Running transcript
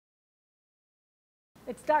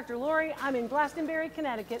It's Dr. Lori. I'm in Glastonbury,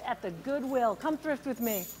 Connecticut at the Goodwill. Come thrift with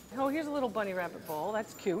me. Oh, here's a little bunny rabbit bowl.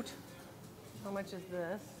 That's cute. How much is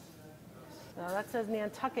this? That says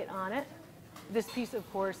Nantucket on it. This piece,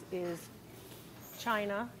 of course, is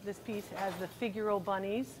China. This piece has the figural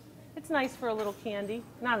bunnies. It's nice for a little candy.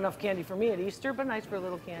 Not enough candy for me at Easter, but nice for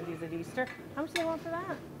little candies at Easter. How much do they want for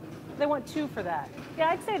that? They want 2 for that. Yeah,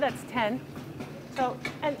 I'd say that's 10. So,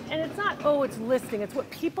 and it's not, oh, it's listing. It's what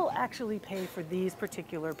people actually pay for these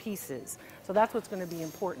particular pieces. So that's what's going to be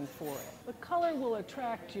important for it. The color will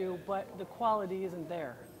attract you, but the quality isn't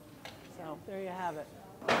there. So there you have it.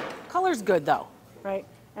 Color's good though, right?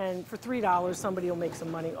 And for $3, somebody will make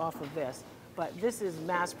some money off of this. But this is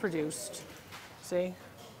mass produced. See?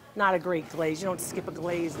 Not a great glaze. You don't skip a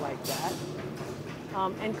glaze like that.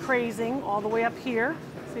 And crazing all the way up here.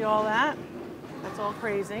 See all that? That's all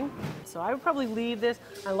crazing. So I would probably leave this.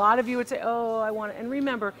 A lot of you would say, oh, I want it. And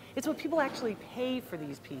remember, it's what people actually pay for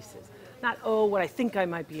these pieces. Not, oh, what I think I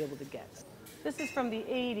might be able to get. This is from the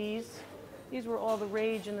 80s. These were all the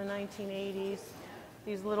rage in the 1980s.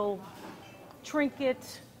 These little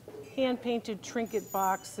trinket, hand-painted trinket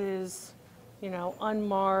boxes, you know,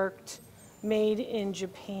 unmarked, made in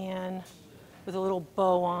Japan with a little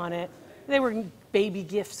bow on it. They were baby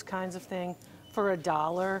gifts kinds of thing for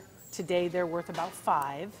 $1. Today they're worth about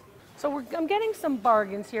 $5. So I'm getting some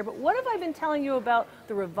bargains here, but what have I been telling you about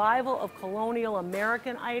the revival of colonial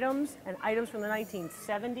American items and items from the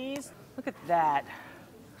 1970s? Look at that.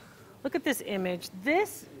 Look at this image.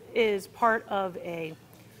 This is part of a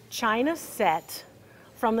China set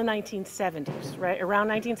from the 1970s, right? Around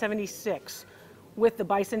 1976 with the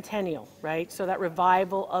bicentennial, right? So that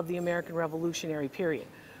revival of the American Revolutionary period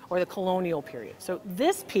or the colonial period. So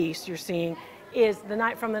this piece you're seeing is from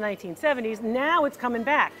the 1970s. Now it's coming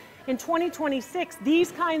back. In 2026,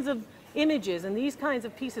 these kinds of images and these kinds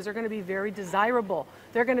of pieces are going to be very desirable.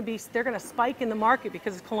 They're going to spike in the market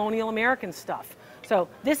because it's colonial American stuff. So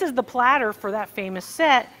this is the platter for that famous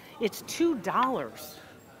set. It's $2.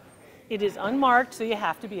 It is unmarked, so you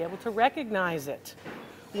have to be able to recognize it.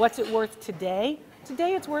 What's it worth today?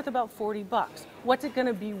 Today it's worth about 40 bucks. What's it going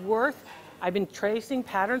to be worth? I've been tracing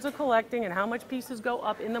patterns of collecting and how much pieces go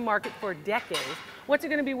up in the market for decades. What's it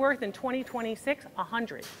going to be worth in 2026?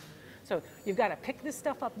 100. So you've got to pick this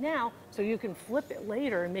stuff up now so you can flip it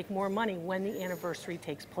later and make more money when the anniversary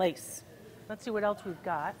takes place. Let's see what else we've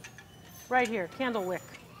got. Right here, Candlewick.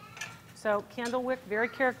 So Candlewick, very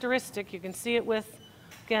characteristic. You can see it with,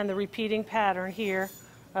 again, the repeating pattern here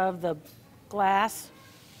of the glass,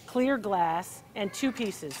 clear glass, and 2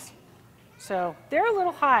 pieces. So they're a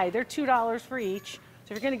little high. They're $2 for each. So if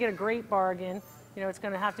you're going to get a great bargain, you know, it's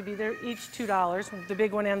going to have to be they're each $2, the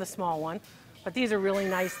big one and the small one. But these are really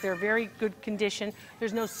nice. They're very good condition.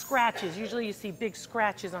 There's no scratches. Usually you see big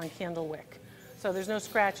scratches on Candlewick. So there's no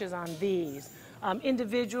scratches on these.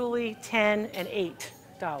 Individually, $10 and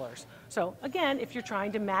 $8. So again, if you're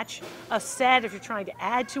trying to match a set, if you're trying to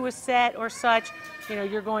add to a set or such, you know,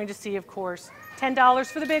 you're going to see, of course, $10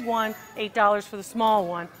 for the big one, $8 for the small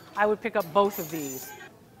one. I would pick up both of these.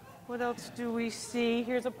 What else do we see?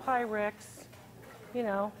 Here's a Pyrex. You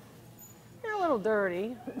know, they're a little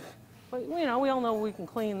dirty, but you know, we all know we can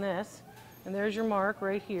clean this. And there's your mark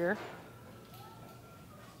right here.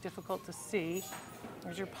 Difficult to see.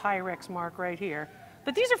 There's your Pyrex mark right here.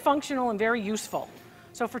 But these are functional and very useful.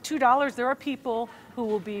 So for $2, there are people who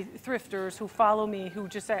will be thrifters who follow me who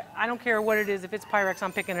just say, I don't care what it is, if it's Pyrex,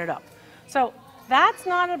 I'm picking it up. So that's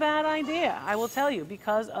not a bad idea, I will tell you,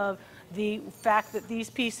 because of the fact that these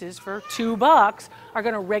pieces for $2 are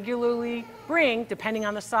going to regularly bring, depending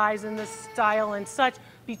on the size and the style and such,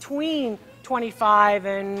 between $25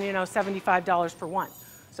 and $75 for one.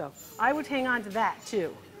 So I would hang on to that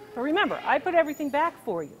too. But remember, I put everything back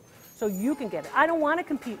for you, so you can get it. I don't want to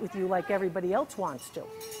compete with you like everybody else wants to.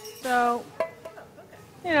 So,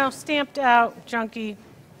 you know, stamped out, junky,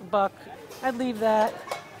 buck, I'd leave that.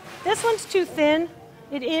 This one's too thin.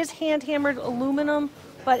 It is hand-hammered aluminum,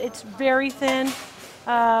 but it's very thin.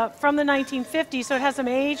 From the 1950s, so it has some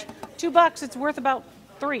age. $2, it's worth about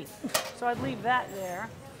 $3. So I'd leave that there.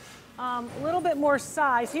 A little bit more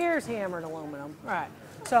size. Here's hammered aluminum. All right.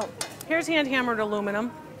 So here's hand-hammered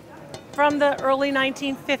aluminum from the early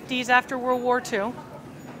 1950s after World War II.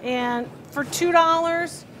 And for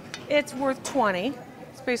 $2, it's worth $20.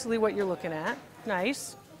 It's basically what you're looking at.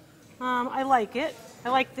 Nice. I like it. I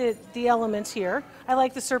like the elements here. I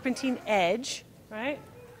like the serpentine edge, right?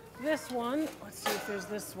 This one, let's see if there's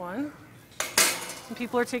this one. Some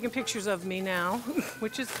people are taking pictures of me now,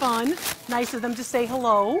 which is fun. Nice of them to say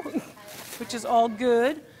hello, which is all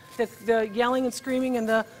good. The yelling and screaming and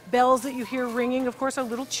the bells that you hear ringing, of course, are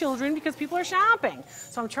little children because people are shopping.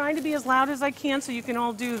 So I'm trying to be as loud as I can so you can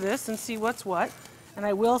all do this and see what's what. And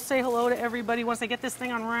I will say hello to everybody once I get this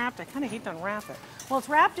thing unwrapped. I kind of hate to unwrap it. Well, it's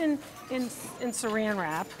wrapped in saran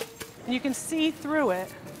wrap, and you can see through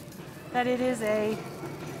it that it is a,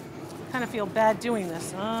 I kind of feel bad doing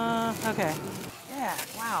this. Okay. Yeah,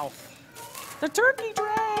 wow. The turkey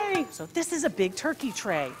tray! So this is a big turkey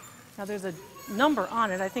tray. Now there's a number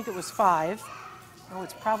on it. I think it was 5. Oh,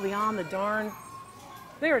 it's probably on the darn...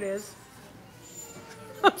 There it is.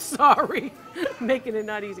 I'm sorry. Making it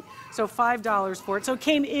not easy. So $5 for it. So it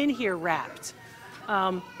came in here wrapped.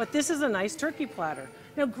 But this is a nice turkey platter.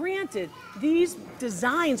 Now granted, these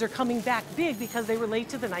designs are coming back big because they relate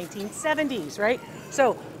to the 1970s, right?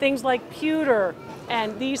 So things like pewter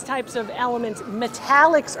and these types of elements,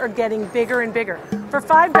 metallics are getting bigger and bigger. For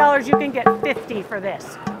 $5, you can get 50 for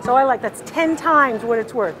this. So I like, that's 10 times what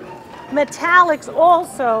it's worth. Metallics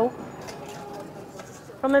also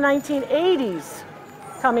from the 1980s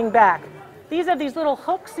coming back. These have these little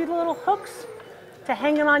hooks, see the little hooks to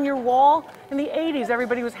hang it on your wall? In the 80s,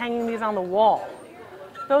 everybody was hanging these on the wall.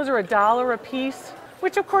 Those are $1 a piece,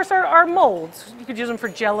 which of course are molds. You could use them for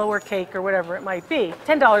jello or cake or whatever it might be.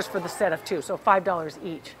 $10 for the set of 2, so $5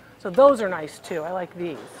 each. So those are nice too, I like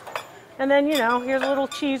these. And then, you know, here's a little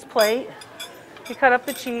cheese plate. You cut up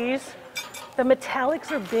the cheese. The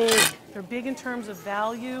metallics are big. They're big in terms of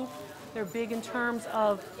value. They're big in terms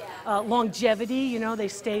of longevity. You know, they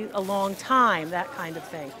stay a long time, that kind of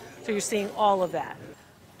thing. So you're seeing all of that.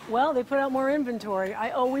 Well, they put out more inventory. I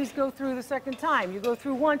always go through the second time. You go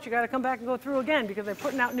through once, you got to come back and go through again because they're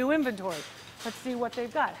putting out new inventory. Let's see what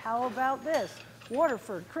they've got. How about this?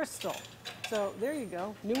 Waterford crystal. So there you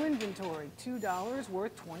go. New inventory. $2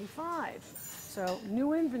 worth 25. So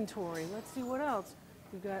new inventory. Let's see what else.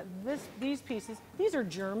 We've got these pieces. These are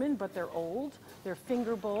German, but they're old. They're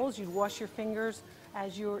finger bowls. You'd wash your fingers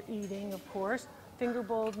as you're eating, of course. Finger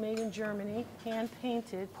bowls made in Germany,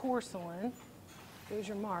 hand-painted porcelain. There's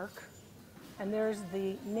your mark. And there's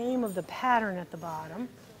the name of the pattern at the bottom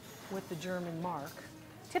with the German mark.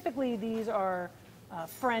 Typically, these are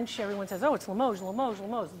French. Everyone says, oh, it's Limoges, Limoges,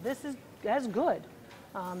 Limoges. That's good.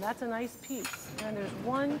 That's a nice piece. And there's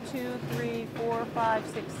 1, 2, 3, 4, 5,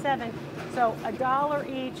 6, 7. So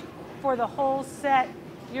 $1 each for the whole set.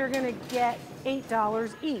 You're going to get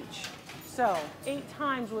 $8 each. So 8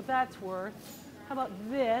 times what that's worth. How about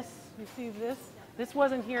this? You see this? This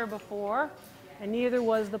wasn't here before, and neither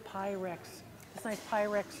was the Pyrex. This nice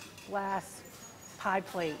Pyrex glass pie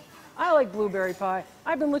plate. I like blueberry pie.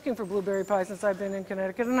 I've been looking for blueberry pie since I've been in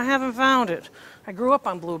Connecticut, and I haven't found it. I grew up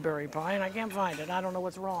on blueberry pie, and I can't find it. I don't know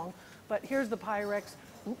what's wrong. But here's the Pyrex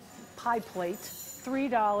pie plate,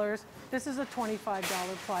 $3. This is a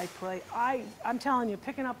 $25 pie plate. I'm telling you,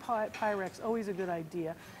 picking up Pyrex, always a good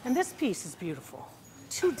idea. And this piece is beautiful.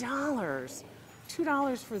 $2.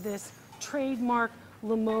 $2 for this trademark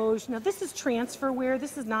Limoges. Now this is transferware.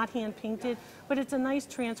 This is not hand painted, but it's a nice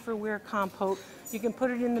transferware compote. You can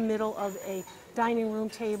put it in the middle of a dining room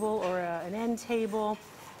table or an end table.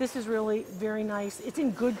 This is really very nice. It's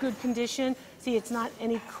in good condition. See, it's not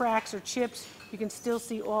any cracks or chips. You can still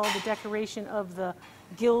see all the decoration of the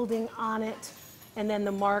gilding on it. And then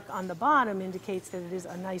the mark on the bottom indicates that it is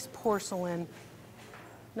a nice porcelain.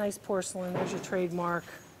 Nice porcelain. There's your trademark.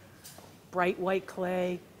 Bright white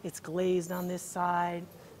clay. It's glazed on this side.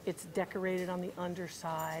 It's decorated on the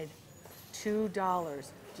underside.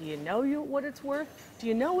 $2. Do you know what it's worth? Do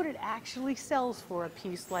you know what it actually sells for a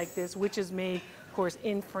piece like this, which is made, of course,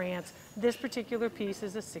 in France? This particular piece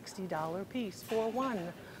is a $60 piece for one.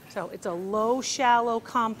 So it's a low, shallow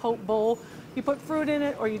compote bowl. You put fruit in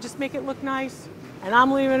it, or you just make it look nice, and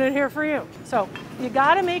I'm leaving it here for you. So you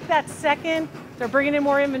got to make that second. They're bringing in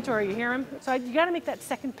more inventory, you hear them? So you got to make that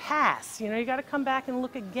second pass. You know, you got to come back and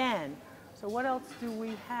look again. So what else do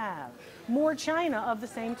we have? More china of the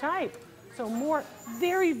same type. So more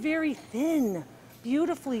very, very thin,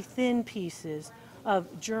 beautifully thin pieces of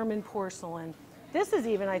German porcelain. This is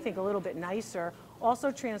even, I think, a little bit nicer. Also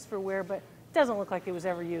transferware, but it doesn't look like it was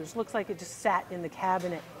ever used. Looks like it just sat in the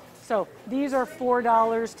cabinet. So these are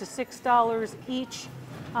 $4 to $6 each.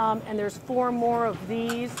 And there's 4 more of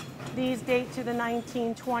these. These date to the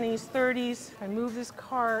 1920s, 30s. I move this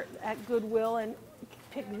cart at Goodwill and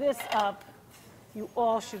pick this up. You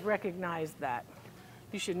all should recognize that.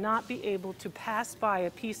 You should not be able to pass by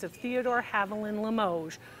a piece of Theodore Haviland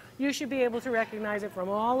Limoges. You should be able to recognize it from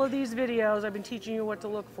all of these videos. I've been teaching you what to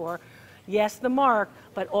look for. Yes, the mark,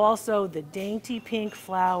 but also the dainty pink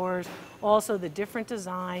flowers, also the different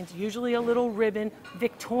designs, usually a little ribbon,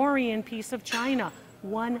 Victorian piece of china.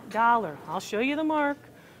 $1. I'll show you the mark.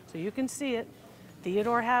 So you can see it.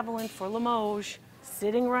 Theodore Haviland for Limoges,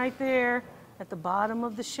 sitting right there at the bottom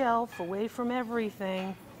of the shelf, away from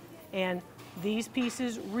everything. And these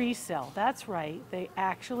pieces resell. That's right, they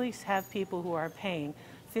actually have people who are paying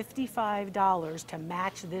 $55 to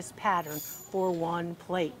match this pattern for one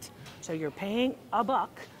plate. So you're paying $1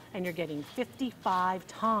 and you're getting 55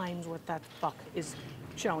 times what that buck is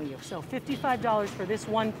showing you. So $55 for this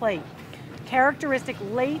one plate. Characteristic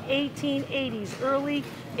late 1880s, early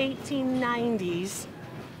 1890s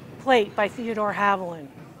plate by Theodore Haviland.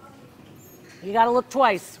 You gotta look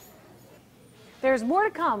twice. There's more to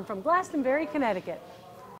come from Glastonbury, Connecticut.